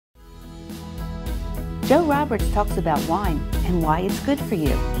Joe Roberts talks about wine and why it's good for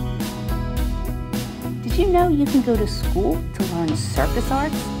you. Did you know you can go to school to learn circus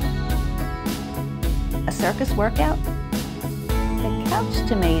arts? A circus workout? The couch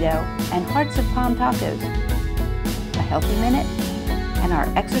tomato and hearts of palm tacos. A healthy minute and our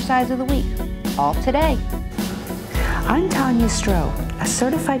exercise of the week, all today. I'm Tanya Stroh, a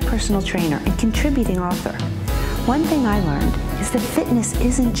certified personal trainer and contributing author. One thing I learned is that fitness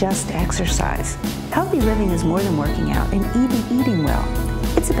isn't just exercise. Healthy living is more than working out and even eating well.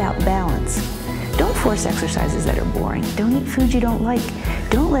 It's about balance. Don't force exercises that are boring. Don't eat food you don't like.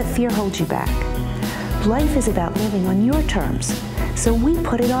 Don't let fear hold you back. Life is about living on your terms, so we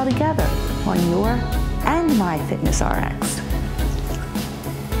put it all together on your and my Fitness RX.